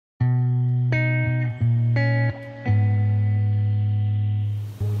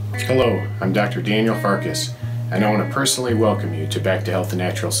Hello, I'm Dr. Daniel Farkas, and I want to personally welcome you to Back to Health and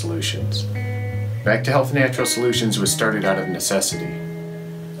Natural Solutions. Back to Health and Natural Solutions was started out of necessity.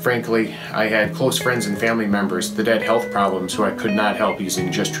 Frankly, I had close friends and family members that had health problems who I could not help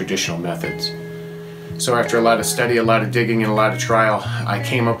using just traditional methods. So after a lot of study, a lot of digging, and a lot of trial, I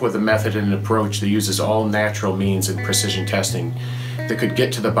came up with a method and an approach that uses all natural means and precision testing that could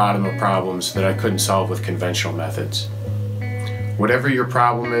get to the bottom of problems that I couldn't solve with conventional methods. Whatever your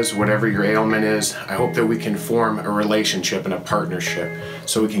problem is, whatever your ailment is, I hope that we can form a relationship and a partnership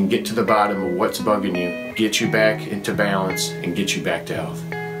so we can get to the bottom of what's bugging you, get you back into balance, and get you back to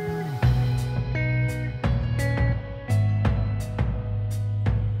health.